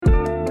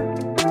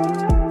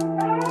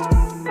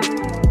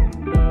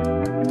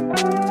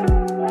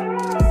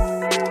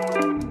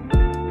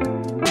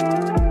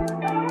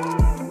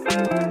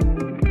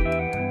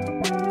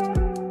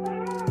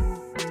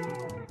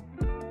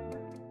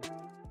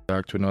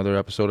another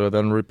episode of the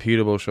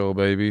Unrepeatable Show,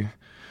 baby,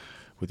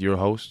 with your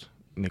host,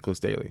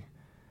 Nicholas Daly.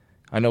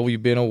 I know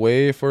we've been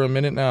away for a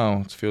minute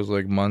now. It feels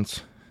like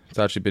months. It's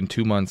actually been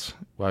 2 months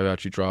while I've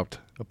actually dropped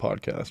a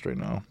podcast right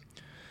now.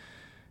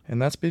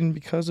 And that's been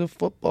because of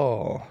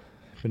football.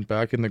 Been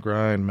back in the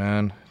grind,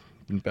 man.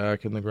 Been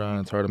back in the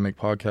grind. It's hard to make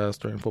podcasts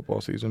during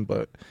football season,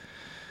 but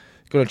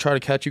going to try to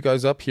catch you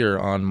guys up here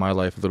on my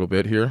life a little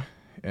bit here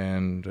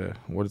and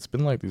what it's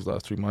been like these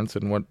last 3 months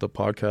and what the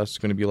podcast is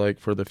going to be like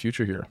for the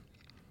future here.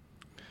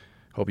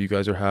 Hope you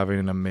guys are having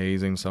an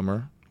amazing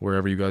summer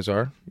wherever you guys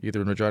are, either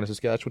in Regina,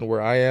 Saskatchewan,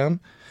 where I am,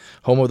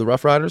 home of the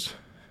Rough Riders.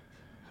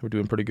 We're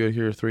doing pretty good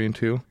here,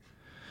 3-2.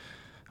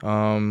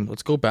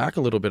 Let's go back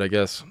a little bit, I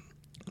guess.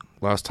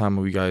 Last time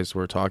we guys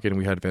were talking,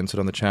 we had Vincent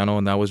on the channel,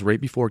 and that was right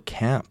before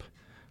camp,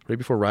 right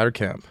before Rider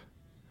Camp.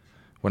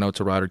 Went out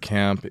to Rider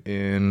Camp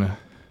in...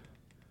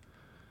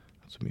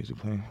 What's the music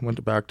playing?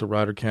 Went back to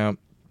Rider Camp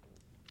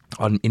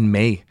in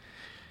May.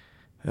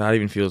 That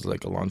even feels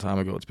like a long time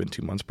ago. It's been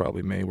 2 months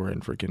probably. May, we're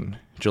in freaking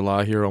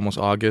July here, almost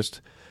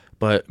August.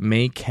 But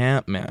May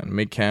camp, man.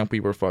 May camp, we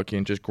were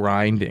fucking just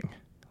grinding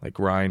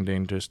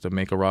just to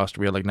make a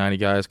roster. We had like 90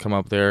 guys come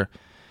up there.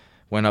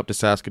 Went up to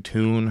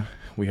Saskatoon.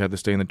 We had to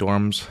stay in the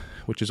dorms,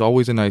 which is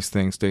always a nice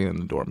thing, staying in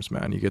the dorms,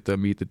 man. You get to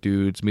meet the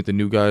dudes, meet the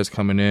new guys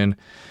coming in,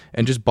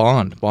 and just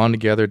bond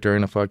together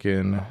during a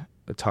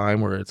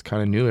time where it's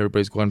kind of new.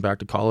 Everybody's going back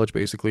to college,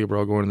 basically. We're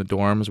all going to the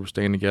dorms. We're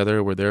staying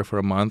together. We're there for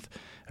a month.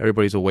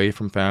 Everybody's away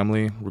from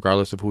family,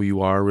 regardless of who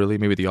you are, really.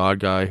 Maybe the odd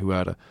guy who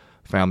had a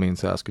family in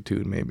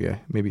Saskatoon, maybe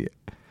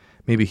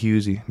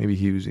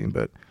Hughesy,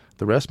 but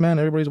the rest, man,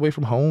 everybody's away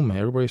from home.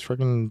 Everybody's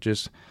freaking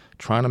just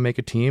trying to make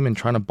a team and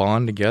trying to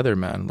bond together,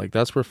 man. Like,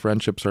 that's where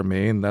friendships are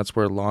made, and that's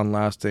where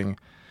long-lasting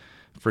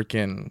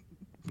friendships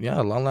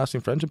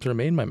are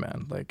made, my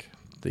man. Like,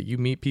 that you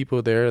meet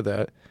people there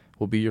that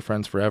will be your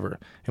friends forever.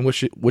 And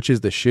which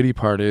is the shitty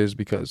part is,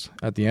 because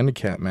at the end of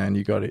camp, man,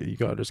 you got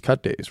there's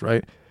cut days,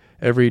 right?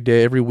 Every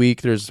day, every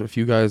week, there's a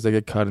few guys that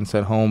get cut and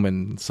sent home,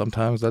 and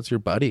sometimes that's your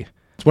buddy.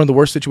 It's one of the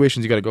worst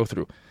situations you got to go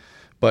through.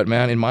 But,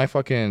 man, in my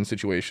fucking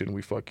situation,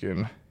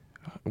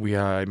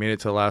 I made it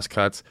to the last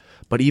cuts.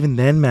 But even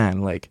then,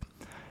 man, like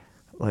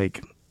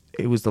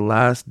it was the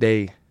last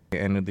day,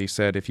 and they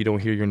said if you don't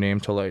hear your name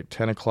till like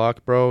 10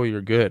 o'clock, bro,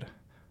 you're good.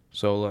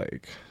 So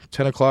like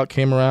 10 o'clock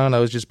came around. I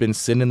was just been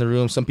sitting in the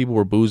room. Some people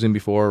were boozing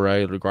before,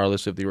 right?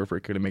 Regardless if they were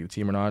freaking to make the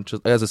team or not,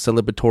 just as a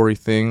celebratory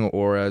thing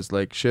or as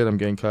like, shit, I'm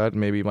getting cut.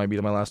 Maybe it might be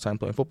my last time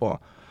playing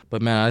football.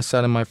 But, man, I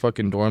sat in my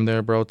fucking dorm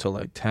there, bro, till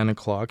like 10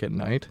 o'clock at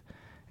night.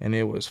 And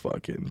it was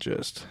fucking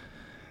just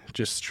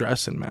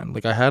stressing, man.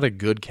 Like, I had a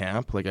good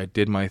camp. Like, I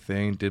did my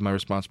thing, did my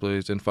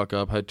responsibilities, didn't fuck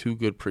up, had 2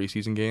 good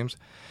preseason games.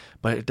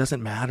 But it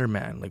doesn't matter,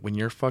 man. Like, when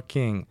you're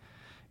fucking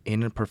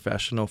in a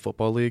professional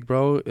football league,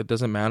 bro, it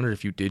doesn't matter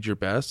if you did your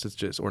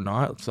best, or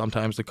not.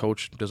 Sometimes the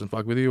coach doesn't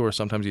fuck with you, or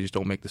sometimes you just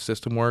don't make the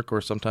system work,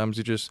 or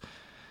sometimes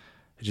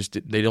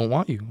they don't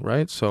want you,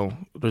 right? So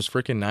there's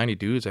freaking 90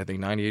 dudes, I think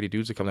 90, 80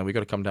 dudes that come down. We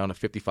got to come down to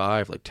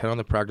 55, like 10 on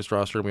the practice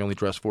roster, and we only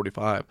dress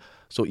 45.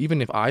 So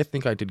even if I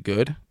think I did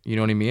good, you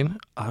know what I mean?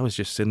 I was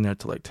just sitting there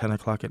till like 10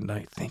 o'clock at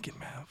night thinking,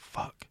 man,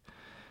 fuck.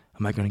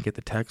 Am I going to get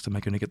the text? Am I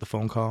going to get the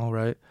phone call,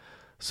 right?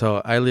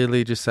 So I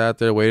literally just sat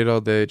there, waited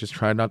all day, just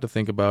tried not to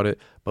think about it.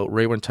 But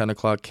right when 10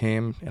 o'clock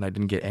came and I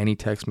didn't get any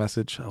text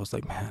message, I was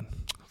like, man,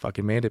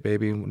 fucking made it,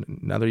 baby.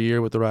 Another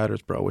year with the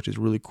Riders, bro, which is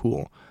really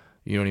cool.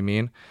 You know what I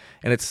mean?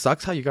 And it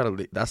sucks how you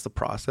gotta, that's the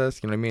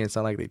process, you know what I mean? It's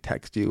not like they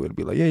text you and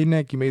be like, hey,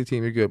 Nick, you made the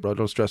team, you're good, bro,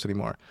 don't stress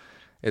anymore.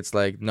 It's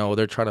like, no,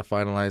 they're trying to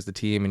finalize the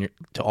team, and you're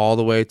to all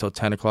the way till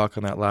 10 o'clock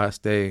on that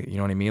last day, you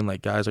know what I mean?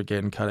 Like, guys are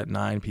getting cut at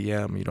 9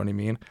 p.m., you know what I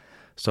mean?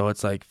 So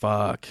it's like,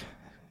 fuck,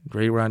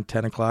 right around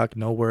 10 o'clock,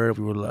 no word,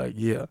 we were like,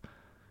 yeah,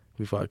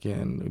 we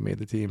made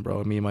the team,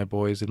 bro. Me and my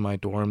boys in my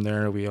dorm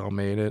there, we all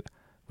made it,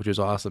 which was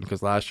awesome,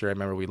 because last year I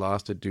remember we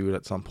lost a dude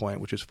at some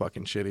point, which is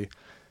fucking shitty.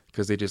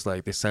 Because they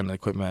send an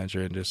equipment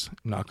manager and just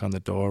knock on the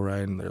door,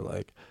 right? And they're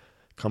like,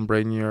 come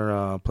bring your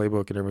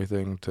playbook and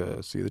everything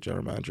to see the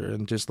general manager.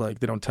 And just like,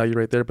 they don't tell you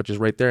right there, but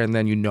just right there. And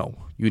then you know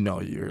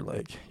you're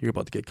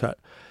about to get cut.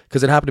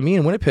 Because it happened to me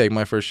in Winnipeg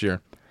my first year.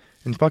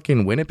 In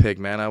fucking Winnipeg,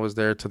 man, I was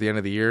there till the end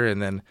of the year.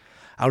 And then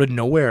out of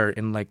nowhere,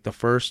 in like the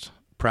first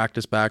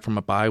practice back from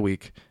a bye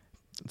week,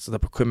 so the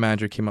equipment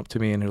manager came up to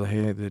me and they're like,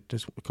 hey,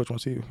 coach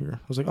wants to see you here.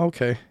 I was like,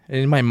 okay. And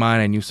in my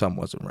mind, I knew something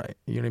wasn't right.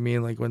 You know what I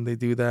mean? Like, when they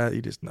do that,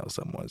 you just know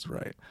something was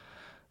right.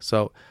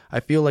 So I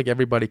feel like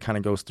everybody kind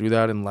of goes through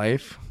that in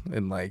life.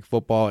 In like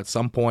football, at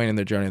some point in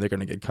their journey, they're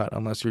going to get cut,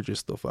 unless you're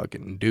just the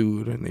fucking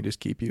dude and they just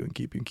keep you and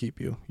keep you and keep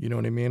you. You know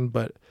what I mean?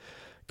 But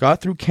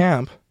got through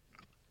camp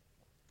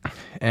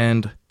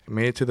and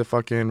made it to the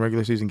fucking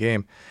regular season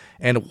game.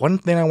 And one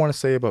thing I want to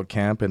say about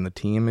camp and the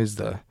team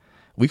is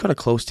we got a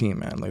close team,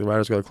 man. Like, the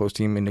Riders got a close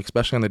team, and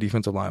especially on the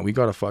defensive line, we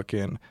got a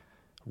fucking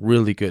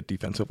really good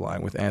defensive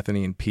line with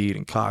Anthony and Pete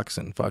and Cox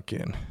and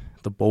fucking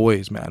the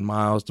boys, man.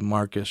 Miles,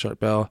 DeMarcus,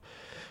 Sharpell.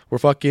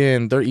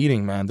 They're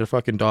eating, man. They're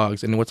fucking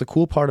dogs. And what's the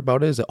cool part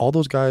about it is that all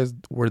those guys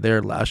were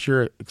there last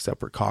year, except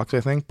for Cox, I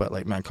think. But,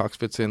 like, man, Cox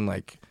fits in,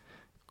 like,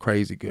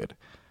 crazy good.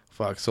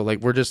 fuck. So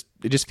like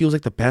it just feels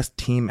like the best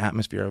team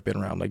atmosphere I've been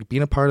around. Like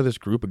being a part of this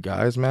group of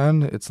guys,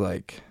 man, it's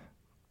like,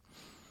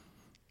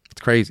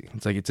 it's crazy.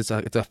 It's like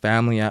it's a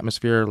family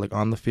atmosphere, like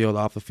on the field,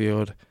 off the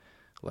field,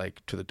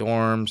 like to the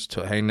dorms,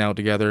 to hanging out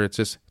together.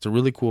 It's a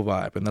really cool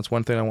vibe. And that's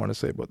one thing I want to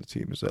say about the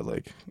team is that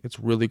like it's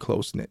really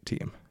close knit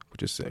team,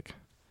 which is sick.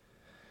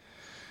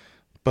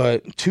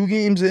 But 2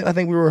 games in, I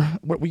think we're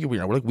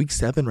like week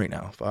 7 right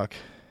now. Fuck.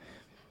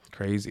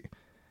 Crazy.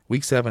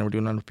 Week 7, we're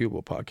doing an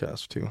Unrepeatable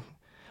podcast too.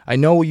 I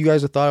know you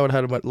guys have thought I would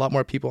have had a lot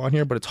more people on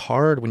here, but it's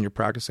hard when you're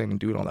practicing and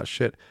doing all that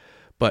shit.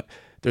 But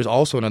there's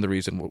also another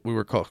reason. We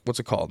were called, what's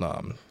it called?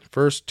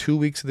 First 2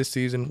 weeks of the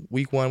season,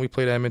 week 1, we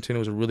played Edmonton. It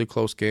was a really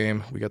close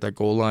game. We got that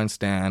goal line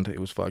stand. It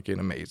was fucking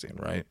amazing,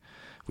 right?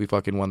 We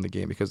fucking won the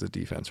game because of the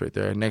defense right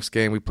there. Next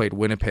game, we played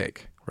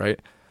Winnipeg,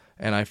 right?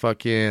 And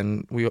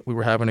we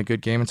were having a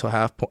good game until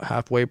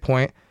halfway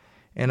point.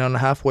 And on the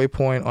halfway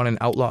point on an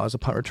outlaw as a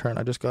punt return,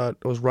 I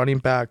was running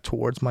back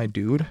towards my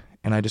dude,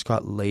 and I just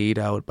got laid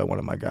out by one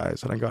of my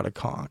guys, and I got a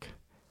conk.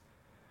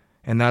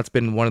 And that's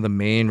been one of the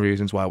main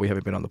reasons why we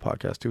haven't been on the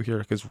podcast too here,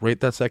 because right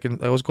that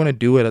second, I was going to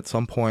do it at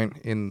some point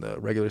in the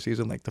regular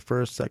season, like the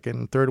first,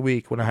 second, third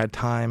week when I had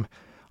time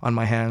on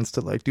my hands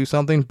to like do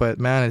something. But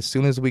man, as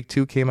soon as week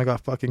 2 came, I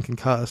got fucking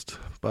concussed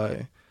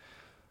by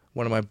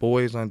one of my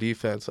boys on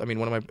defense. I mean,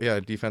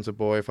 defensive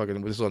boy,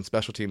 fucking, this was on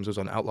special teams. It was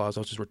on outlaws.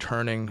 I was just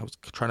returning. I was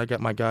trying to get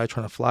my guy,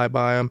 trying to fly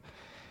by him.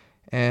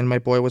 And my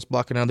boy was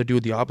blocking another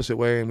dude the opposite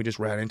way, and we just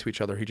ran into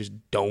each other. He just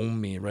domed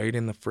me right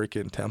in the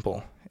freaking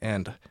temple.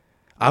 And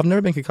I've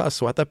never been concussed.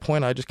 So at that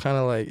point, I just kind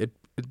of like, it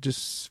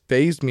just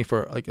phased me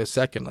for like a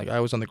second. Like I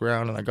was on the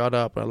ground and I got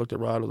up and I looked at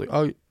Rod. I was like,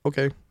 oh,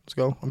 okay, let's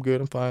go. I'm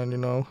good. I'm fine, you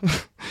know.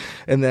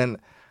 And then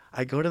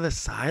I go to the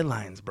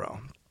sidelines, bro.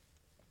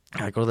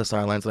 I go to the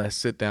sidelines and I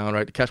sit down,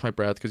 right, to catch my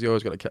breath, because you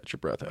always got to catch your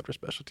breath after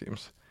special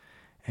teams.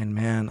 And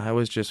man, I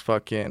was just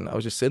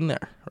sitting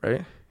there,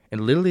 right? And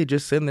literally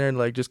just sitting there and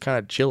like just kind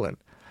of chilling.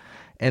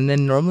 And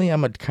then normally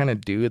I'm a kind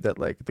of dude that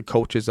like the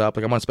coach is up.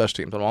 Like I'm on special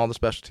teams, on all the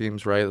special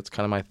teams, right? That's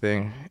kind of my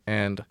thing.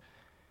 And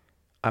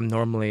I'm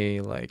normally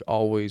like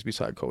always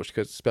beside coach,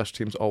 because special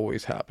teams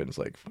always happens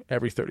like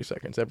every 30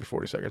 seconds, every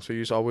 40 seconds. So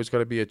you just always got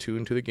to be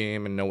attuned to the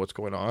game and know what's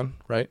going on,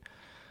 right?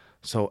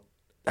 So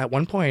at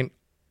one point,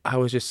 I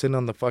was just sitting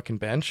on the fucking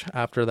bench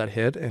after that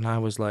hit, and I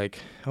was like,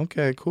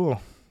 okay, cool.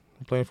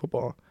 I'm playing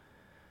football.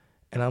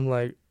 And I'm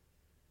like,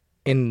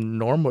 in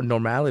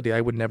normality,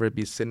 I would never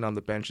be sitting on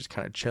the bench just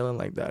kind of chilling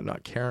like that,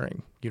 not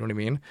caring. You know what I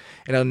mean?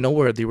 And out of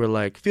nowhere, they were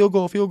like, field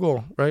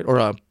goal, right? Or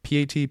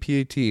PAT,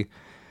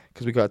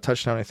 because we got a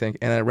touchdown, I think.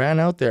 And I ran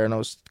out there, and I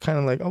was kind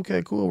of like,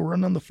 okay, cool, we're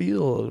running on the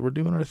field. We're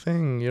doing our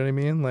thing. You know what I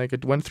mean? Like,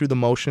 it went through the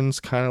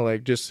motions, kind of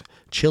like just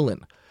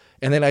chilling.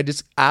 And then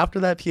after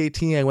that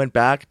PAT, I went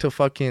back to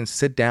fucking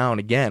sit down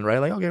again, right?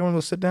 Like, okay, I want to go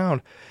sit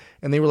down.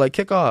 And they were like,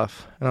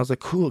 kickoff. And I was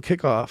like, cool,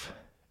 kickoff.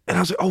 And I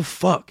was like, oh,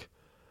 fuck.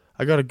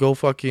 I got to go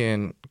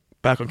fucking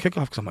back on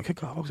kickoff, because I'm like,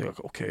 kickoff. I was like,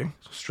 okay.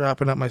 So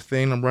strapping up my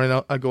thing. I'm running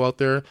out. I go out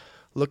there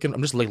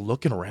I'm just like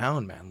looking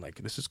around, man. Like,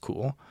 this is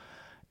cool.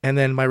 And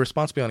then my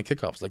responsibility on a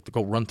kickoff is like to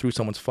go run through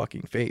someone's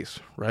fucking face,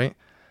 right?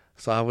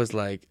 So I was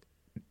like,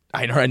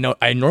 I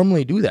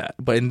normally do that.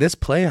 But in this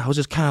play, I was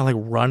just kind of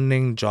like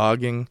running,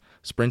 jogging,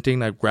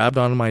 sprinting. I grabbed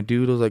onto my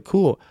dude. I was like,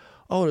 cool.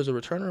 Oh, there's a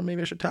returner.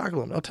 Maybe I should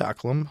tackle him. I'll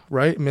tackle him,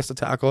 right? Missed a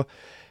tackle.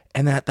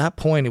 And at that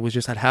point, it was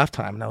just at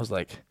halftime. And I was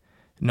like,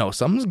 no,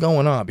 something's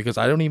going on, because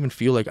I don't even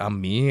feel like I'm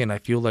me. And I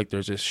feel like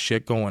there's this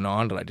shit going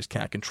on that I just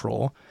can't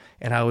control.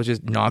 And I was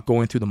just not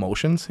going through the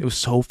motions. It was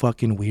so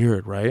fucking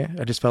weird, right?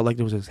 I just felt like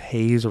there was this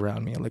haze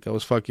around me. Like I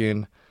was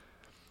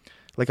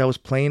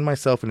playing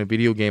myself in a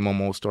video game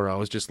almost, or I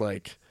was just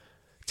like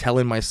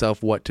telling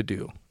myself what to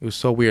do. It was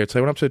so weird. So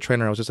I went up to the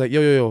trainer. I was just like,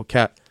 yo,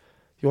 Kat,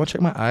 you want to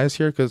check my eyes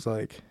here? Because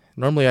like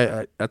normally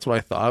I that's what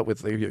I thought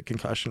with like a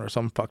concussion or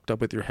something fucked up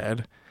with your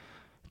head.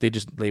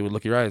 They would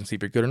look at your eyes and see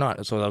if you're good or not.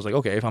 And so I was like,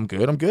 okay, if I'm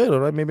good, I'm good. All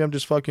right, maybe I'm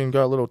just fucking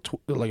got a little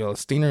like a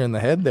stinger in the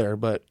head there.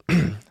 But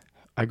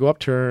I go up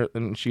to her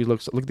and she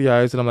look at the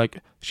eyes, and I'm like,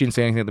 she didn't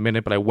say anything at the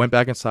minute, but I went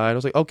back inside. I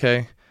was like,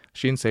 okay,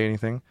 she didn't say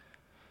anything,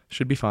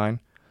 should be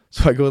fine.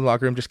 So I go in the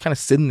locker room, just kind of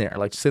sitting there.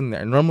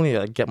 And normally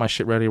I get my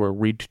shit ready. We're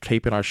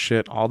retaping our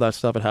shit, all that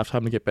stuff at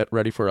halftime to get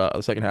ready for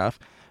the second half.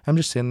 I'm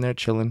just sitting there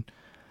chilling.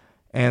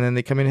 And then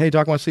they come in, hey,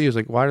 doc wants to see you. I was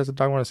like, why does the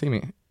doc want to see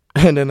me?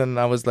 And then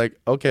I was like,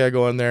 okay, I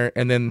go in there.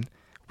 And then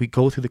we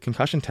go through the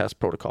concussion test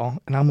protocol.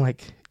 And I'm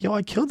like, yo,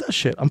 I killed that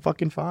shit. I'm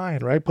fucking fine,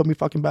 right? Put me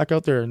fucking back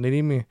out there and they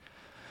need me.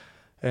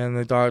 And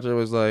the doctor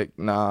was like,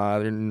 nah,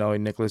 no,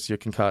 Nicholas, you're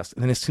concussed.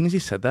 And then as soon as he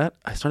said that,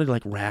 I started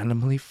like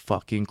randomly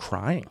fucking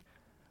crying.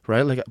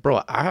 Right? Like,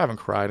 bro, I haven't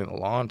cried in a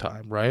long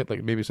time, right?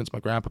 Like, maybe since my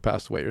grandpa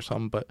passed away or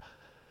something, but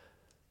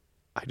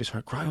I just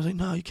started crying. I was like,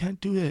 no, you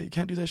can't do it. You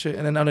can't do that shit.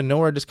 And then out of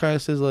nowhere, it just kind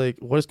of says, like,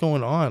 what is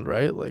going on,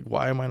 right? Like,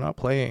 why am I not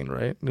playing,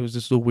 right? And it was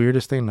just the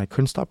weirdest thing. And I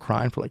couldn't stop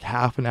crying for like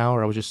half an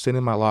hour. I was just sitting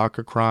in my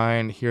locker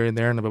crying here and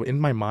there. And in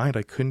my mind,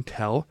 I couldn't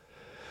tell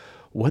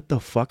what the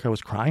fuck I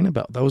was crying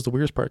about. That was the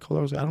weirdest part. I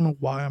was like, I don't know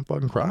why I'm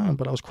fucking crying,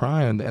 but I was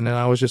crying. And then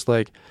I was just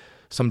like,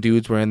 some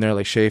dudes were in there,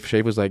 like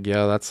Shave was like,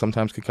 yeah, that's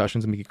sometimes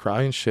concussions make you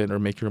cry and shit or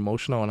make you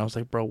emotional. And I was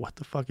like, bro, what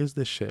the fuck is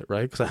this shit,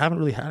 right? Because I haven't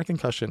really had a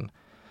concussion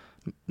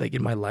like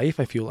in my life.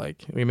 I feel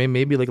like, I mean,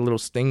 maybe like a little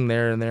sting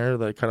there and there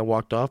that I kind of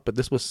walked off, but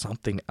this was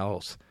something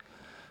else.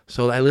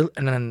 So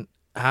and then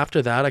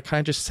after that, I kind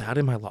of just sat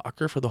in my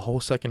locker for the whole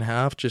second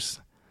half. Just,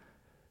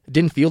 it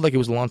didn't feel like it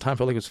was a long time. It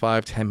felt like it was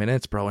 5-10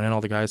 minutes, bro. And then all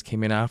the guys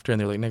came in after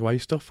and they're like, Nick, why are you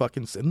still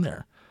fucking sitting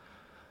there?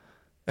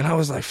 And I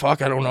was like,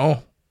 fuck, I don't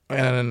know.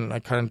 And I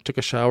kind of took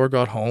a shower,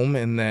 got home,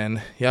 and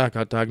then, I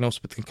got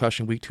diagnosed with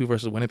concussion week 2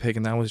 versus Winnipeg.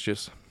 And that was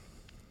just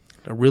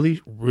a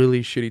really,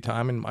 really shitty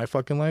time in my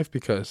fucking life,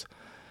 because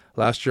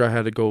last year I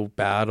had to go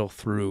battle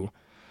through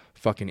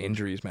fucking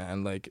injuries,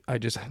 man. Like, I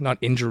just, not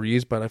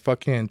injuries, but I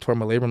fucking tore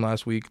my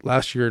labrum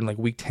last year in like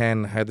week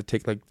 10. I had to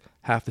take like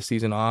half the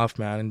season off,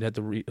 man, and had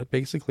to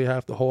basically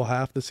half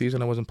the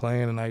season I wasn't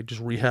playing, and I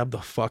just rehabbed the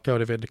fuck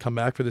out of it to come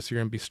back for this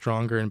year and be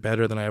stronger and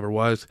better than I ever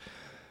was.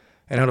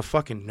 And out of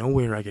fucking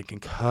nowhere, I get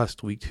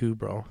concussed week 2,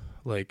 bro.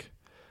 Like,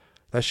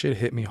 that shit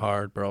hit me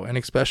hard, bro. And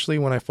especially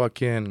when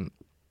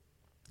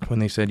when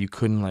they said you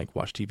couldn't, like,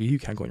 watch TV, you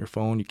can't go on your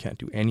phone, you can't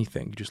do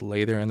anything. You just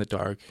lay there in the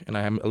dark. And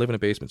I live in a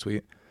basement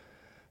suite.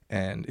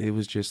 And it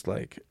was just,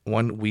 like,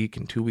 1 week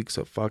and 2 weeks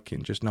of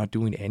fucking just not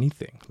doing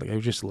anything. Like, I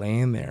was just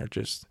laying there,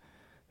 just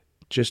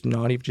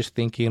not even just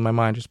thinking in my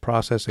mind, just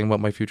processing what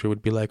my future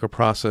would be like, or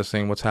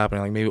processing what's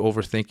happening. Like, maybe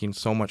overthinking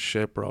so much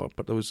shit, bro.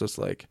 But it was just,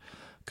 like,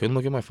 couldn't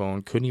look at my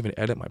phone, couldn't even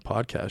edit my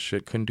podcast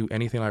shit, couldn't do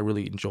anything I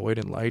really enjoyed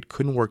and liked,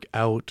 couldn't work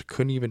out,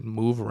 couldn't even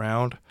move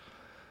around.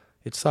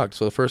 It sucked.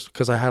 So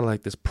because I had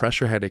like this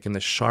pressure headache and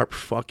this sharp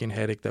fucking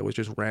headache that was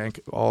just rank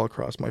all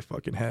across my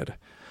fucking head.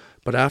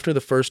 But after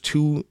the first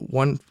 2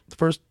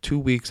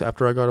 weeks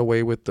after I got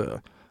away with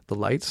the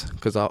lights,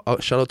 because I'll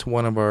shout out to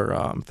one of our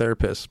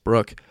therapists,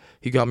 Brooke.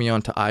 He got me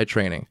onto eye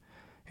training.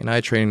 And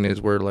eye training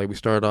is where, like, we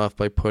started off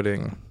by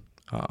putting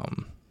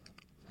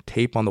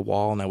tape on the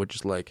wall, and I would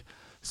just like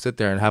sit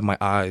there and have my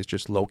eyes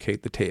just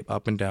locate the tape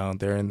up and down,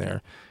 there and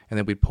there. And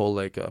then we'd pull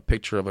like a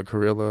picture of a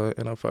gorilla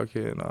and a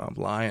fucking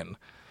lion.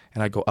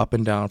 And I'd go up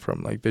and down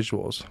from like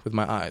visuals with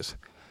my eyes.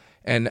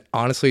 And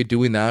honestly,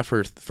 doing that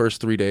for the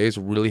first 3 days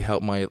really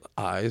helped my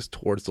eyes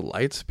towards the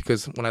lights.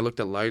 Because when I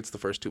looked at lights the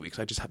first 2 weeks,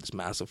 I just had this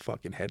massive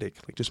fucking headache.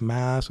 Like, just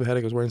massive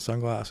headache. I was wearing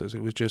sunglasses.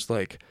 It was just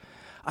like,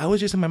 I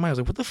was just in my mind, I was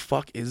like, what the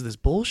fuck is this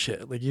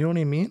bullshit? Like, you know what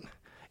I mean?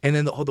 And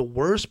then the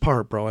worst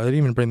part, bro, I didn't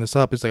even bring this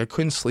up, is like I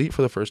couldn't sleep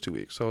for the first 2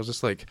 weeks. So I was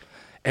just like,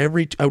 I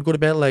would go to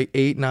bed at like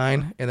 8,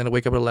 9, and then I'd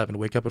wake up at 11,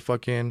 wake up at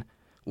fucking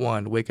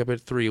 1, wake up at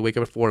 3, wake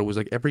up at 4. It was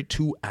like every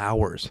 2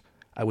 hours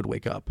I would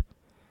wake up.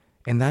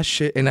 And that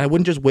shit, and I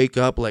wouldn't just wake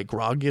up like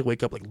groggy, I'd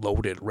wake up like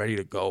loaded, ready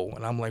to go.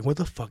 And I'm like, what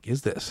the fuck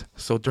is this?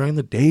 So during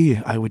the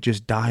day, I would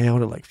just die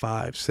out at like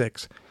 5,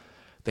 6,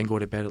 then go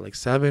to bed at like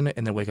 7,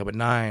 and then wake up at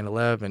 9,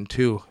 11,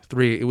 2,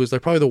 3. It was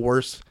like probably the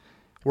worst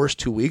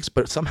 2 weeks,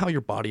 but somehow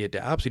your body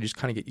adapts. You just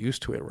kind of get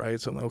used to it,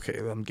 right? So I'm like, okay,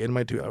 I'm getting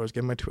my 2 hours,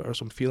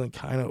 so I'm feeling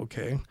kind of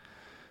okay.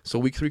 So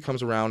week 3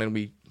 comes around and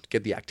we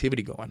get the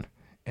activity going.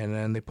 And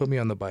then they put me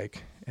on the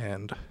bike,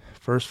 and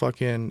first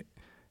fucking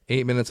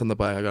 8 minutes on the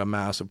bike, I got a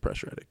massive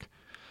pressure headache.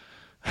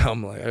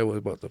 I'm like, I was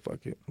about to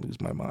fucking lose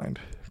my mind.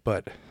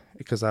 But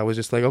because I was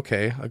just like,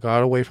 okay, I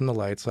got away from the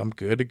lights, I'm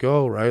good to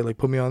go, right? Like,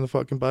 put me on the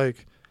fucking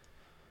bike.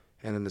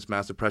 And then this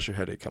massive pressure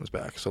headache comes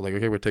back. So like,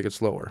 okay, we'll take it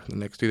slower. The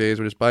next 2 days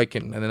we're just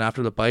biking. And then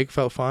after the bike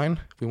felt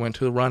fine, we went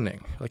to the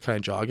running, like kind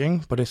of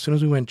jogging. But as soon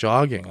as we went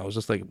jogging, I was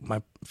just like,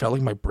 felt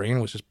like my brain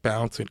was just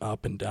bouncing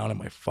up and down in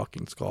my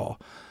fucking skull.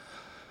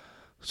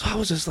 So I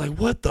was just like,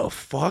 what the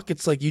fuck?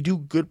 It's like, you do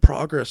good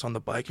progress on the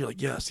bike. You're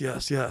like, yes,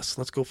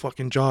 let's go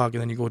fucking jog.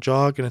 And then you go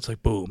jog and it's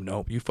like, boom,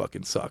 nope, you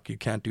fucking suck. You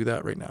can't do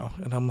that right now.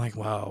 And I'm like,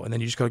 wow. And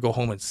then you just got to go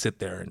home and sit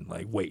there and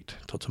like wait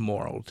till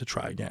tomorrow to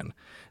try again.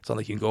 It's not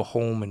like you can go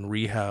home and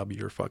rehab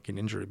your fucking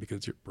injury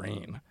because your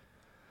brain.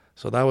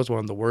 So that was one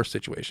of the worst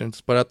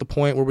situations. But at the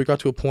point where we got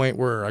to a point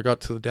where I got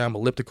to the damn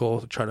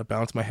elliptical to try to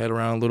bounce my head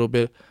around a little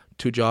bit,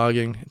 to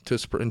jogging, to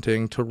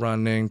sprinting, to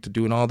running, to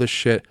doing all this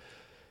shit.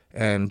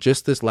 And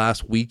just this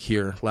last week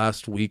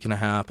and a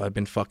half, I've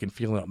been fucking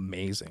feeling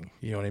amazing.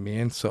 You know what I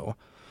mean? So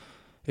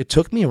it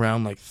took me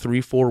around like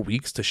 3-4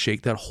 weeks to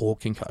shake that whole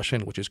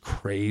concussion, which is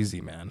crazy,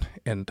 man.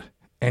 And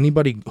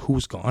anybody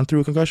who's gone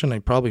through a concussion, they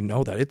probably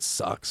know that it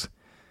sucks.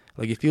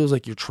 Like, it feels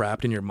like you're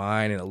trapped in your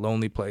mind in a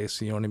lonely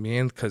place. You know what I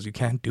mean? Because you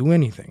can't do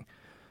anything.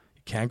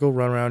 You can't go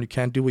run around. You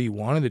can't do what you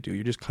wanted to do.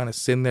 You're just kind of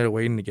sitting there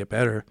waiting to get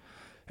better.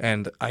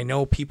 And I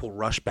know people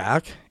rush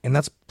back, and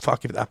that's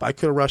fuck. If I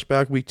could have rushed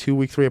back week 2,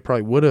 week 3, I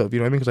probably would have. You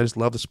know what I mean? Because I just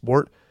love the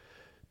sport.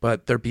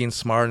 But they're being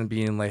smart and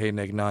being like, hey,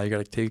 Nick, nah, you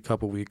got to take a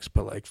couple weeks.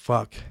 But like,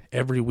 fuck,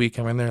 every week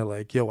I'm in there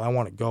like, yo, I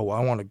want to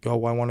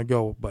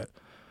go. But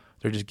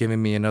they're just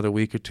giving me another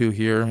week or 2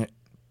 here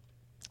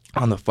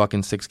on the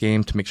fucking 6th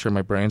game to make sure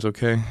my brain's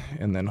okay.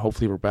 And then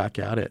hopefully we're back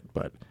at it.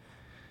 But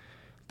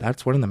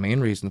that's one of the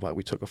main reasons why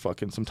we took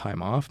some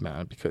time off,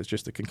 man, because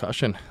just the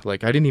concussion.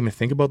 Like, I didn't even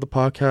think about the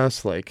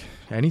podcast, like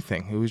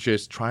anything. It was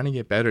just trying to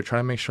get better,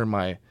 trying to make sure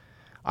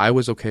I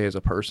was okay as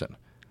a person,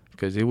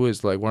 because it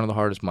was like one of the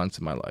hardest months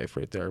in my life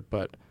right there.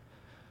 But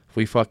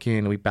We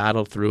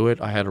battled through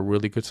it. I had a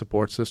really good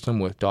support system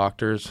with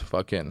doctors.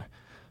 Fucking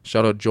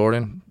shout out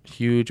Jordan,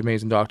 huge,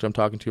 amazing doctor I'm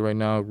talking to right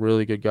now.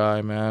 Really good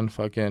guy, man.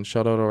 Fucking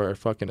shout out our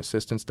fucking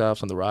assistant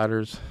staffs on the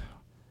riders,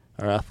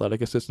 our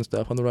athletic assistant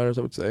staff on the riders,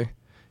 I would say.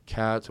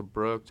 Kat to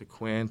Brooke to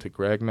Quinn to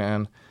Greg,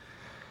 man.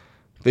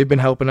 They've been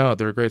helping out.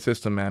 They're a great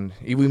system, man.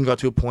 We even got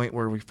to a point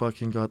where we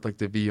fucking got like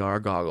the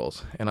VR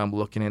goggles, and I'm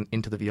looking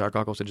into the VR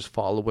goggles and just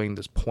following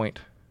this point,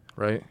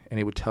 right? And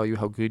it would tell you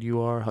how good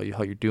you are, how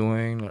you're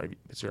doing, or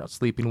if you're not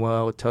sleeping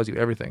well. It tells you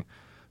everything.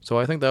 So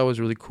I think that was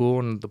really cool,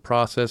 and the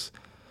process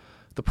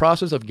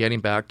of getting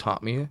back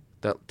taught me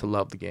that to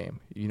love the game.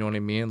 You know what I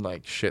mean?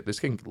 Like, shit, this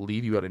can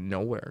leave you out of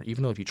nowhere.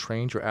 Even though if you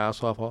trained your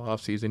ass off all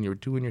off season, you're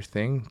doing your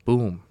thing,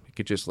 boom, it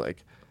could just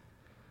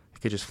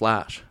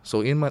flash.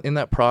 So in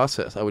that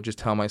process, I would just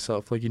tell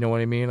myself, like, you know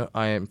what I mean?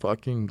 I am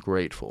fucking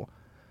grateful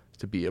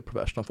to be a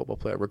professional football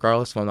player.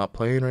 Regardless if I'm not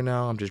playing right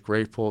now, I'm just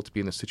grateful to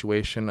be in this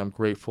situation. I'm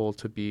grateful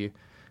to be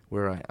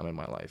where I am in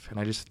my life.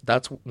 And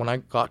that's when I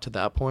got to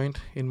that point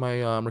in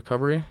my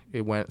recovery,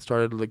 it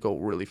started to go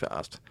really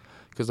fast.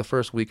 Because the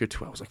first week or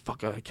two, I was like,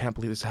 fuck, I can't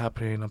believe this is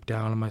happening. I'm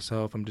down on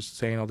myself. I'm just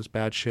saying all this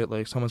bad shit.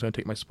 Like, someone's going to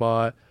take my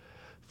spot.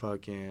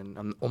 Fucking,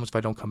 I'm almost if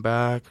I don't come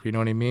back. You know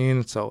what I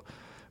mean? So,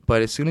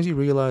 but as soon as you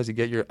realize you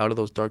get out of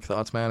those dark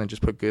thoughts, man, and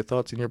just put good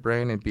thoughts in your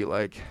brain and be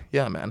like,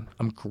 yeah, man,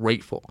 I'm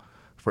grateful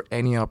for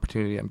any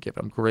opportunity I'm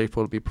given. I'm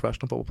grateful to be a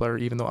professional football player,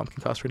 even though I'm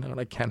concussed right now and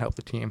I can't help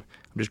the team.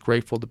 I'm just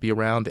grateful to be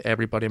around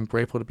everybody. I'm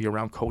grateful to be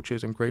around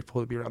coaches. I'm grateful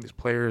to be around these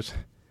players.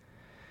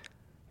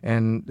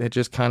 And it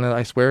just kind of,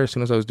 I swear, as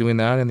soon as I was doing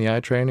that in the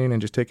eye training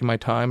and just taking my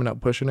time and not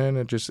pushing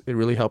it, it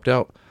really helped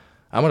out.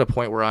 I'm at a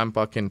point where I'm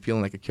fucking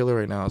feeling like a killer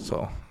right now.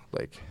 So,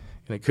 like,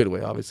 in a good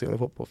way, obviously, on the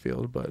football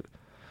field. But,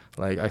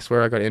 like, I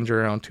swear I got injured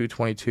around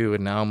 222,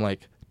 and now I'm,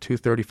 like,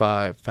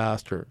 235,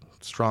 faster,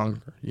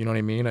 stronger. You know what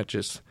I mean?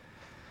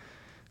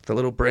 The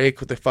little break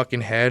with the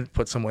fucking head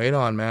put some weight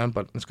on, man.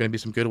 But it's going to be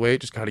some good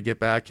weight. Just got to get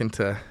back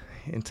into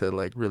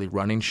like really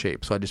running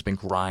shape. So I just been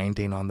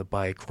grinding on the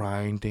bike,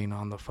 grinding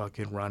on the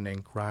fucking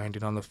running,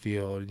 grinding on the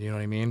field. You know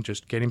what I mean?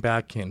 Just getting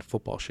back in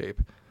football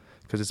shape,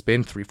 because it's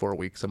been 3-4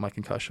 weeks of my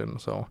concussion.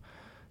 So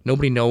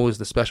nobody knows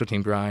the special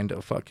team grind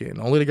of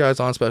only the guys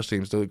on special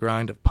teams do the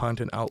grind of punt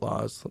and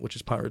outlaws, which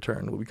is punt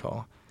return, what we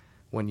call,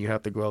 when you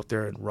have to go out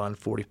there and run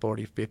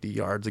 40, 50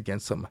 yards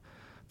against some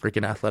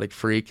freaking athletic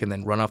freak and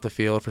then run off the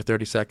field for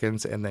 30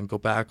 seconds and then go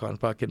back on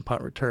fucking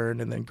punt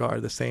return and then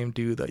guard the same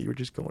dude that you were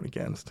just going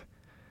against.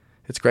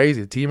 It's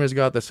crazy. The teamers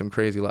got some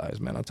crazy lives,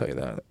 man. I'll tell you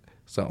that.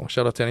 So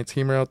shout out to any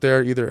teamer out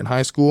there, either in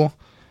high school,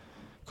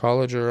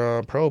 college,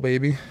 or pro,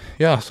 baby.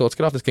 Yeah, so let's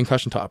get off this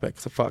concussion topic.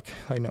 So fuck,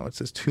 I know it's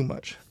just too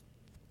much.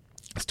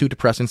 It's too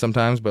depressing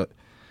sometimes, but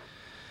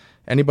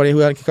anybody who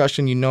had a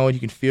concussion, you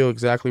can feel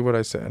exactly what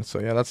I said. So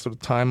yeah, that's the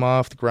time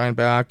off,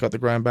 got the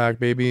grind back,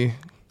 baby.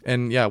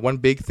 And yeah, one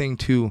big thing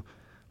too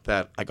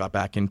that I got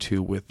back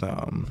into with,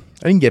 I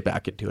didn't get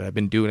back into it. I've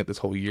been doing it this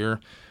whole year.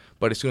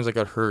 But as soon as I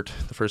got hurt,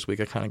 the first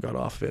week I kind of got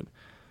off it,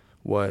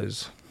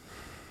 was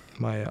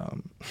my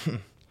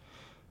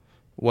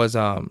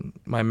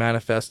my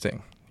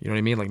manifesting. You know what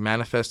I mean? Like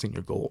manifesting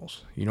your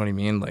goals. You know what I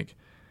mean? Like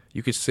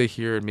you could sit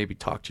here and maybe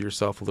talk to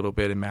yourself a little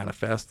bit and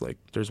manifest. Like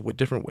there's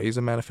different ways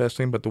of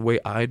manifesting, but the way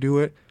I do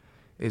it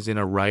is in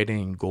a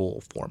writing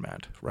goal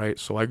format, right?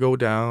 So I go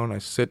down, I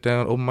sit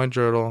down, open my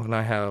journal, and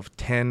I have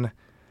 10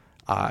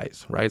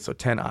 I's, right? So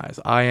 10 I's.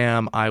 I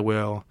am, I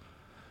will,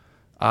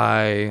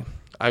 I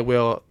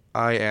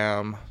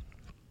am,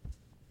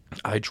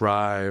 I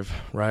drive,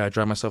 right? I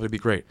drive myself to be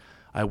great.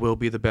 I will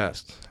be the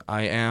best.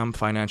 I am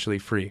financially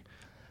free.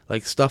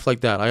 Like stuff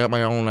like that. I got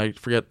my own, I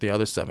forget the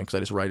other 7 because I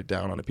just write it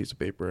down on a piece of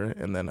paper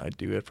and then I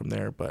do it from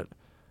there. But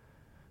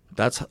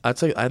I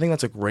think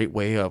that's a great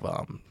way of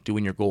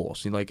doing your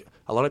goals. Like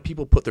a lot of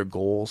people put their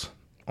goals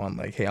on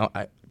like, hey,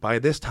 by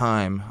this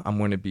time I'm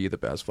going to be the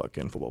best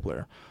fucking football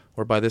player,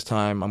 or by this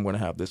time I'm going to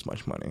have this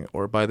much money,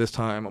 or by this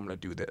time I'm going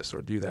to do this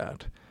or do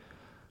that.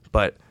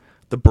 But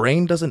the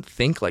brain doesn't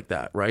think like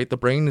that, right? The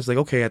brain is like,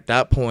 okay, at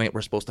that point,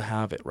 we're supposed to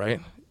have it,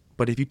 right?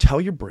 But if you tell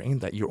your brain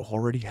that you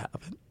already have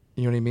it,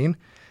 you know what I mean?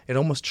 It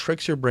almost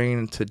tricks your brain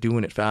into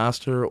doing it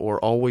faster or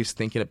always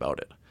thinking about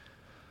it.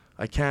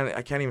 I can't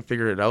even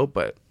figure it out,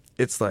 but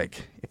it's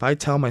like, if I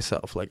tell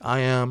myself, like, I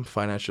am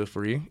financially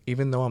free,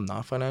 even though I'm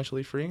not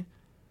financially free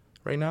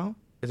right now,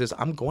 it says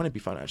I'm going to be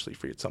financially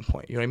free at some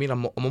point. You know what I mean?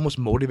 I'm almost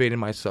motivating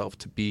myself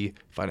to be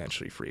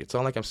financially free. It's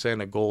not like I'm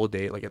setting a goal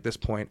date, like at this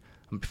point,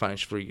 I'm going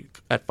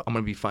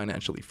to be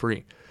financially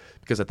free.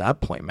 Because at that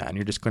point, man,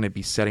 you're just going to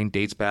be setting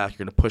dates back.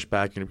 You're going to push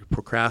back. You're going to be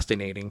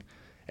procrastinating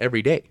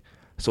every day.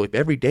 So if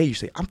every day you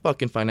say, I'm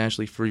fucking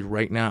financially free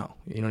right now,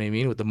 you know what I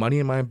mean? With the money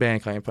in my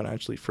bank, I am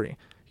financially free.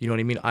 You know what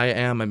I mean? I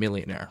am a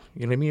millionaire.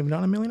 You know what I mean? If I'm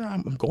not a millionaire,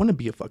 I'm going to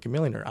be a fucking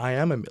millionaire. I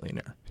am a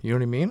millionaire. You know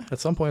what I mean? At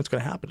some point, it's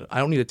going to happen. I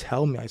don't need to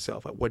tell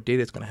myself at what date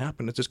it's going to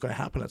happen. It's just going to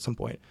happen at some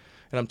point.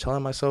 And I'm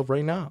telling myself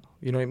right now.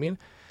 You know what I mean?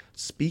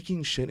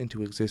 Speaking shit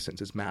into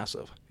existence is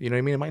massive. You know what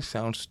I mean? It might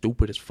sound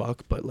stupid as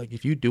fuck, but like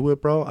if you do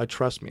it, bro,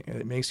 trust me.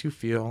 It makes you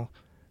feel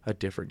a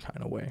different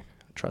kind of way.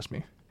 Trust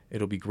me.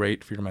 It'll be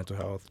great for your mental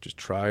health. Just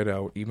try it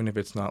out. Even if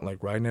it's not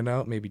like writing it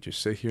out, maybe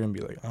just sit here and be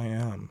like, I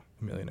am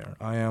a millionaire.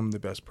 I am the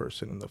best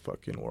person in the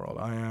fucking world.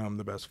 I am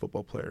the best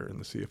football player in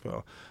the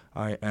CFL.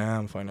 I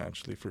am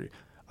financially free.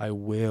 I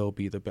will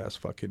be the best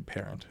fucking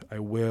parent. I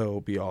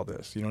will be all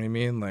this. You know what I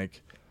mean?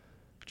 Like,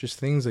 just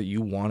things that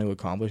you want to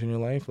accomplish in your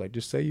life. Like,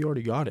 just say you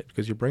already got it,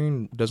 because your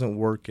brain doesn't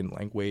work in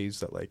like ways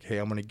that like, hey,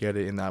 I'm gonna get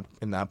it in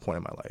that point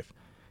in my life.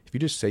 If you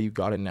just say you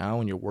got it now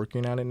and you're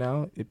working at it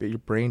now, your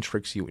brain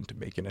tricks you into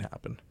making it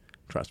happen.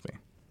 Trust me.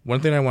 One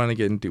thing I wanted to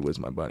get into was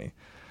my bunny.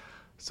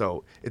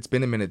 So it's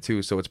been a minute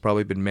too. So it's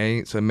probably been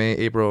May. So May,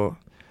 April.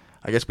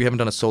 I guess we haven't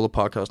done a solo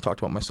podcast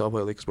talked about myself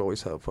lately, because we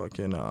always have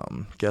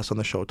fucking guests on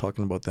the show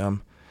talking about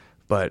them.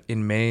 But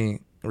in May,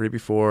 right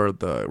before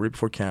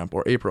camp,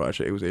 or April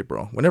actually, it was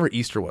April. Whenever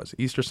Easter was,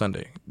 Easter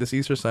Sunday. This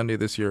Easter Sunday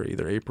this year,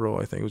 either April,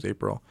 I think it was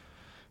April.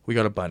 We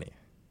got a bunny,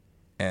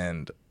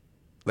 and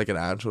like an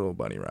actual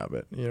bunny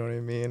rabbit. You know what I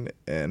mean?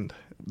 And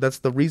that's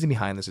the reason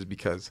behind this, is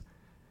because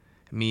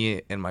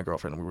me and my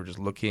girlfriend, we were just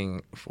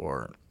looking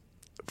for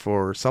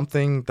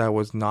something that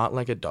was not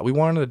like a dog. We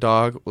wanted a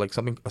dog, like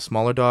a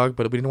smaller dog,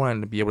 but we didn't want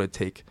it to be able to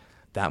take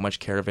that much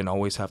care of it and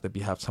always have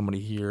somebody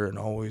here and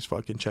always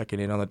fucking checking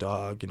in on the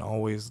dog and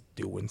always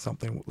doing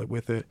something like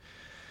with it.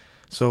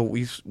 So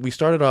we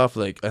started off,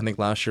 like, I think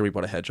last year we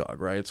bought a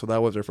hedgehog, right? So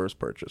that was our first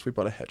purchase. We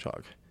bought a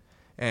hedgehog.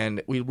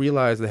 And we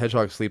realized the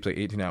hedgehog sleeps like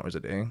 18 hours a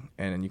day,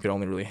 and you could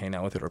only really hang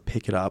out with it or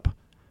pick it up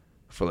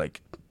for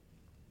like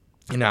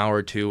an hour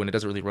or two, and it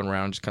doesn't really run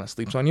around, just kind of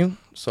sleeps on you.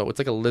 So it's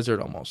like a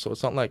lizard almost. So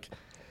it's not like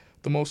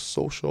the most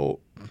social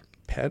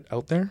pet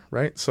out there,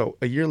 right? So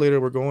a year later,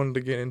 we're going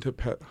to get into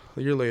pet.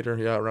 A year later,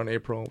 around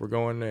April, we're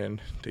going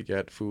in to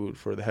get food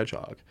for the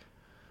hedgehog.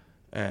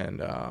 And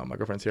my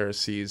girlfriend Sarah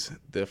sees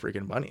the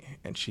freaking bunny,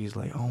 and she's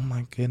like, oh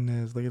my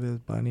goodness, look at this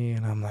bunny.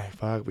 And I'm like,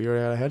 fuck, we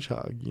already had a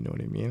hedgehog, you know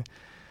what I mean?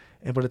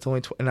 But it's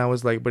only and I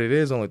was like, but it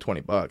is only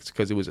 $20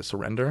 because it was a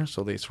surrender.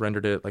 So they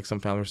surrendered it, like some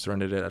families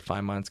surrendered it at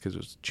 5 months because it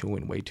was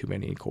chewing way too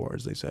many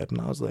cords, they said.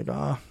 And I was like,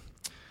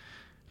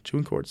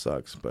 chewing cords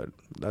sucks, but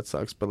that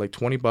sucks. But like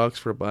 $20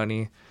 for a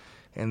bunny.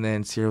 And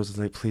then Sierra was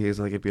like, please,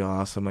 like, it'd be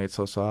awesome. Like, it's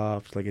so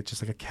soft. Like, it's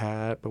just like a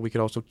cat, but we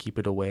could also keep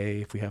it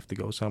away if we have to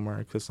go somewhere,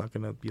 because it's not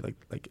gonna be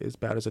like as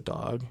bad as a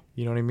dog.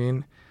 You know what I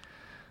mean?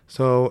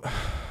 So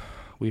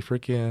I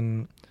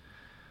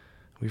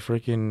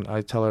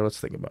tell her, let's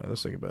think about it.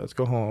 Let's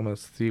go home.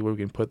 Let's see where we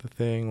can put the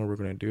thing, where we're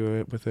going to do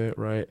it with it,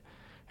 right?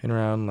 And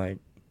around like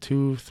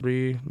 2,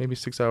 3, maybe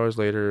 6 hours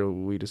later,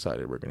 we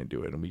decided we're going to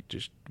do it, and we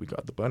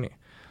got the bunny.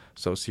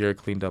 So Sierra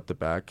cleaned up the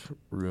back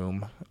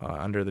room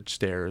under the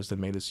stairs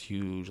and made this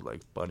huge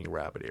like bunny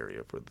rabbit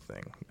area for the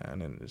thing,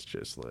 man. And it's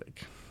just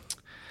like,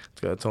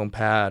 it's got its own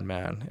pad,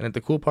 man. And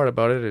the cool part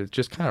about it, it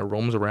just kind of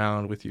roams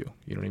around with you.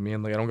 You know what I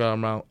mean? Like, I don't got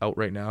him out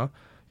right now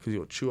because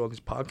he'll chew all these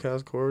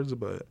podcast cords,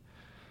 but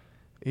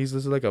he's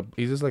just like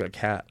a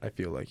cat, I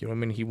feel like. You know what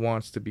I mean? He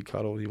wants to be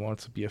cuddled, he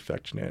wants to be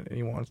affectionate, and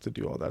he wants to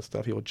do all that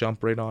stuff. He'll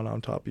jump right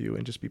on top of you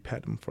and just be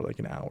petting him for like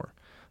an hour.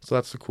 So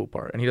that's the cool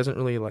part. And he doesn't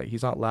really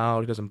he's not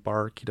loud, he doesn't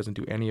bark, he doesn't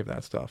do any of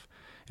that stuff.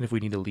 And if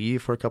we need to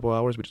leave for a couple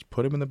hours, we just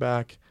put him in the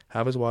back,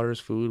 have his water, his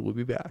food, we'll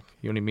be back.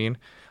 You know what I mean?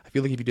 I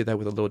feel like if you did that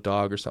with a little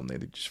dog or something,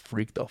 they'd just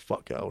freak the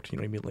fuck out. You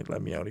know what I mean? Like,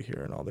 let me out of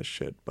here and all this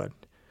shit. But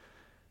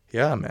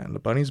yeah, man, the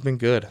bunny's been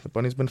good. The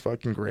bunny's been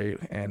fucking great.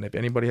 And if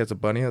anybody has a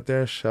bunny out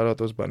there, shout out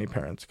those bunny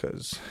parents,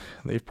 because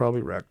they've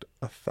probably wrecked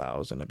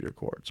 1,000 of your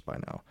cords by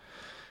now.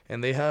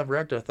 And they have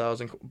wrecked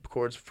 1,000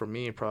 cords for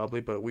me probably,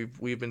 but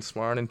we've been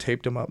smart and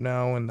taped them up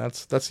now, and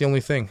that's the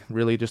only thing,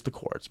 really, just the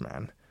cords,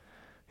 man.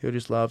 He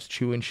just loves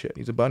chewing shit.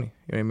 He's a bunny,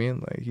 you know what I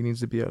mean? Like, he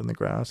needs to be out in the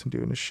grass and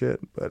doing his shit.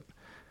 But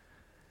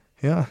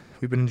yeah,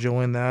 we've been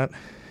enjoying that.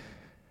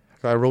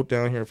 I wrote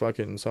down here,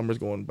 fucking summer's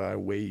going by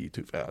way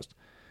too fast.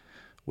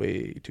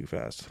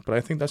 But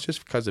I think that's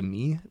just because of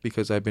me,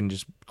 because I've been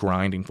just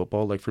grinding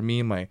football. Like, for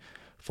me, my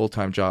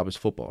full-time job is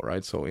football,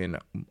 right? So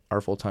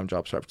our full-time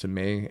job starts in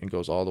May and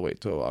goes all the way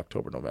till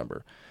October,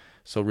 November.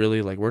 So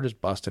really, like, we're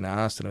just busting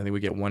ass, and I think we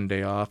get one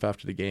day off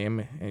after the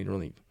game, and you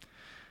really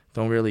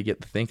don't really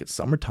get to think it's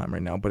summertime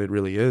right now, but it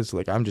really is.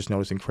 Like, I'm just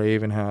noticing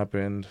Craven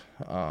happened.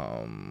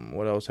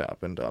 What else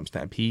happened?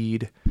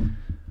 Stampede.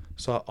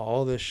 Saw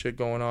all this shit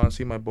going on.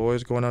 See my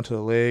boys going out to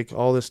the lake,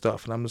 all this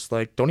stuff, and I'm just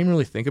like, don't even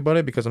really think about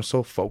it, because I'm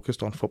so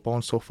focused on football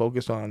and so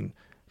focused on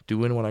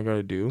doing what I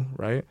gotta do,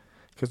 right?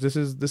 Because this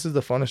is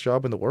the funnest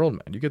job in the world,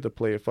 man. You get to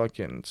play a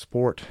fucking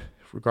sport,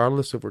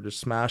 regardless if we're just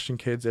smashing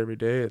kids every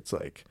day. It's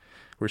like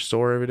we're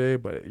sore every day,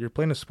 but you're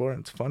playing a sport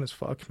and it's fun as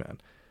fuck,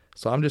 man.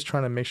 So I'm just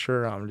trying to make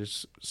sure I'm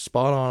just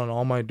spot on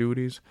all my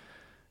duties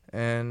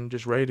and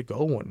just ready to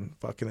go when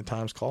fucking the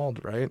time's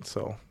called, right?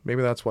 So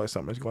maybe that's why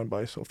summer's going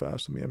by so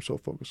fast to me. I'm so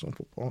focused on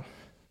football.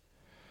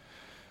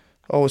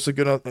 Oh, it's a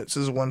good, this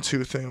is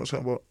 1-2 thing I was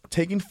talking about.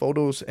 Taking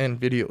photos and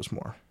videos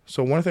more.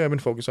 So one thing I've been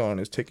focused on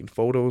is taking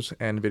photos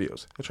and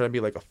videos. I try to be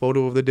like a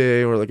photo of the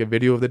day or like a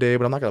video of the day,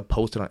 but I'm not going to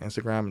post it on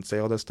Instagram and say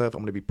all that stuff.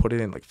 I'm going to be putting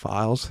it in like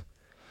files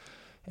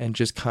and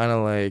just kind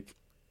of like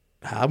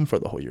have them for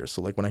the whole year.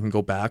 So like when I can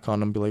go back on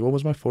them, be like, what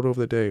was my photo of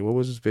the day? What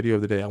was this video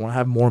of the day? I want to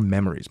have more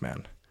memories,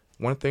 man.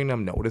 one thing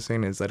I'm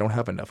noticing is I don't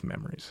have enough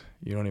memories.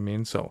 You know what I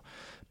mean? So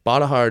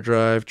bought a hard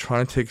drive,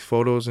 trying to take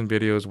photos and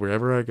videos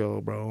wherever I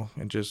go, bro,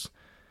 and just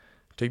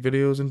take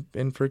videos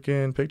and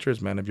freaking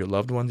pictures, man, of your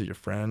loved ones, of your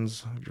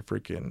friends, of your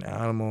freaking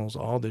animals,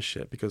 all this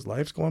shit, because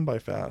life's going by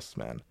fast,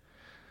 man.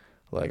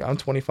 Like, I'm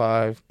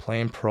 25,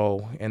 playing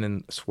pro, and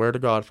then swear to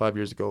God, 5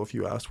 years ago, if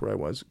you asked where I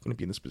was going to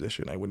be in this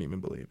position, I wouldn't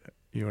even believe it.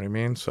 You know what I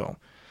mean? So,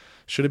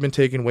 should have been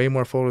taking way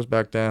more photos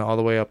back then, all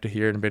the way up to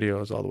here, and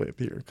videos all the way up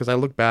here. Because I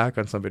look back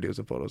on some videos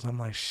and photos, I'm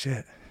like,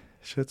 shit,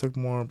 should have took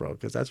more, bro,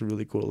 because that's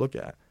really cool to look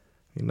at,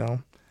 you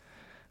know?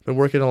 Been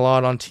working a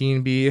lot on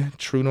Team B,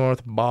 True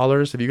North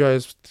Ballers. If you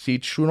guys see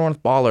True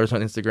North Ballers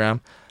on Instagram,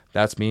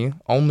 that's me,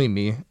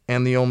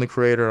 and the only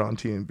creator on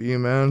Team B,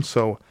 man.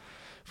 So,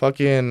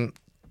 fucking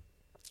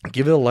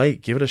give it a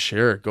like, give it a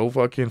share. Go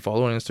fucking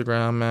follow on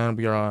Instagram, man.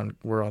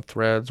 We're on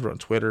Threads, we're on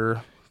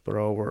Twitter,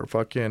 bro. We're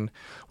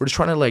just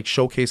trying to like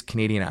showcase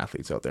Canadian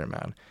athletes out there,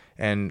 man.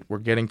 And we're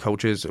getting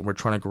coaches, and we're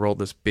trying to grow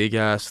this big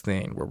ass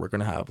thing where we're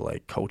gonna have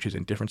like coaches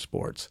in different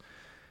sports,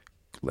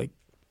 like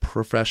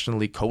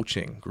professionally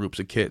coaching groups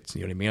of kids.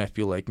 You know what I mean? I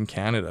feel like in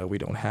Canada we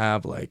don't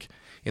have like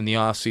in the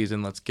off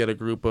season, let's get a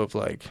group of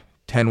like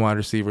 10 wide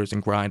receivers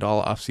and grind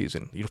all off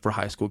season, you know, for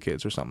high school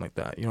kids or something like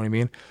that. You know what I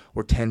mean?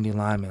 Or 10 D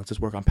linemen. Let's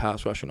just work on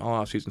pass rushing all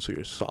off season so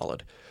you're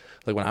solid.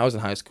 Like when I was in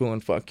high school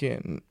and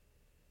fucking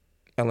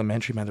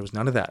elementary, man, there was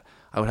none of that.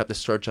 I would have to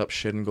search up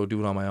shit and go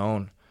do it on my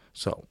own.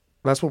 So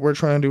that's what we're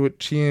trying to do with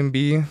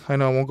TMB. I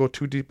know I won't go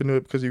too deep into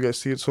it because you guys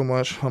see it so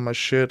much on my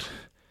shit.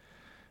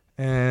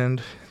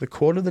 And the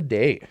quote of the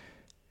day.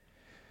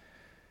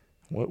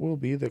 What will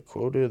be the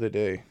quote of the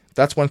day?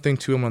 That's one thing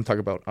too I'm going to talk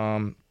about.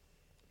 On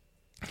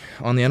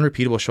the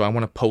Unrepeatable show, I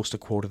want to post a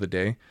quote of the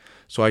day.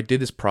 So I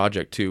did this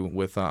project too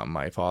with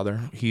my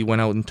father. He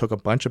went out and took a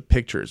bunch of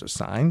pictures of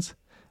signs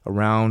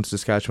around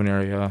Saskatchewan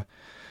area,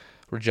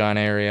 Regina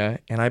area,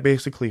 and I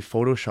basically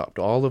photoshopped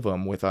all of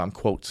them with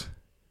quotes.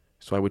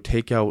 So I would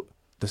take out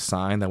the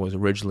sign that was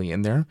originally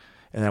in there,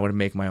 and I would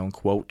make my own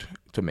quote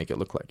to make it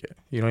look like it.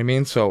 You know what I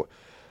mean? So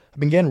I've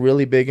been getting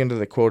really big into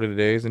the quote of the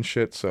days and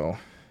shit, so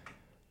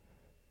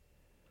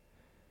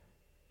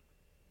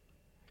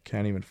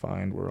can't even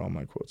find where all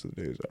my quotes of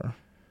the days are.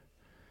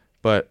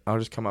 But I'll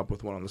just come up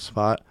with one on the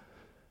spot.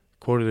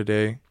 Quote of the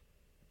day,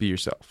 be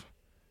yourself.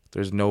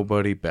 There's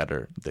nobody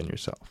better than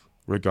yourself.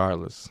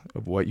 Regardless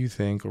of what you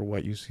think or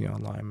what you see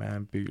online,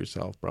 man, be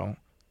yourself, bro.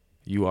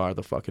 You are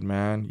the fucking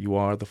man. You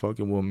are the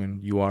fucking woman.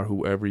 You are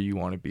whoever you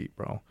want to be,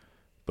 bro.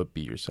 But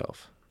be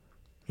yourself.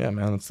 Yeah,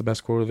 man, that's the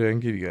best quote of the day I can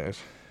give you guys.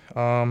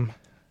 How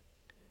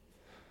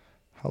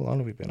long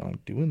have we been on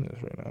doing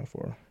this right now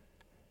for?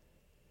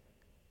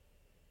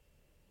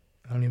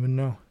 I don't even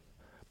know.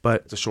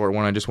 But it's a short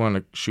one. I just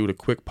wanted to shoot a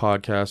quick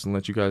podcast and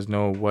let you guys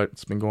know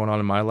what's been going on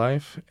in my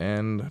life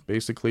and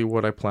basically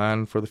what I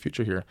plan for the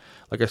future here.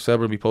 Like I said,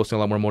 we're going to be posting a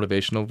lot more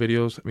motivational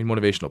videos. I mean,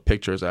 motivational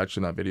pictures,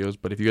 actually, not videos.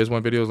 But if you guys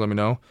want videos, let me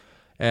know.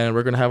 And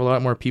we're going to have a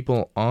lot more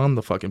people on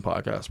the fucking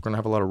podcast. We're going to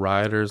have a lot of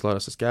riders, a lot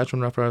of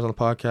Saskatchewan Rough Riders on the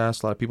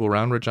podcast, a lot of people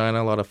around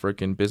Regina, a lot of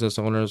freaking business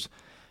owners,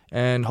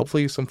 and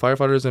hopefully some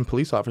firefighters and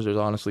police officers,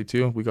 honestly,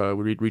 too.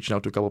 We're reaching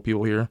out to a couple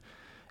people here.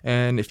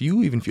 And if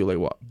you even feel like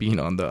being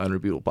on the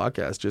Unrepeatable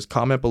podcast, just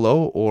comment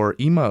below or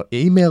email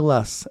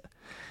us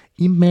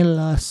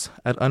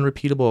at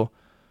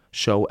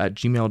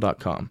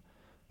unrepeatableshow@gmail.com.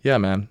 Yeah,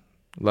 man.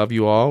 Love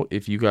you all.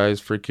 If you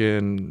guys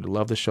freaking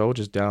love the show,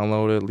 just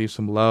download it, leave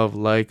some love,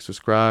 like,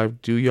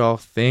 subscribe, do y'all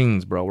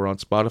things, bro. We're on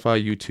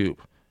Spotify, YouTube,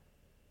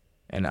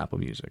 and Apple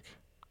Music.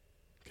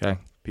 Okay?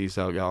 Peace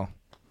out, y'all.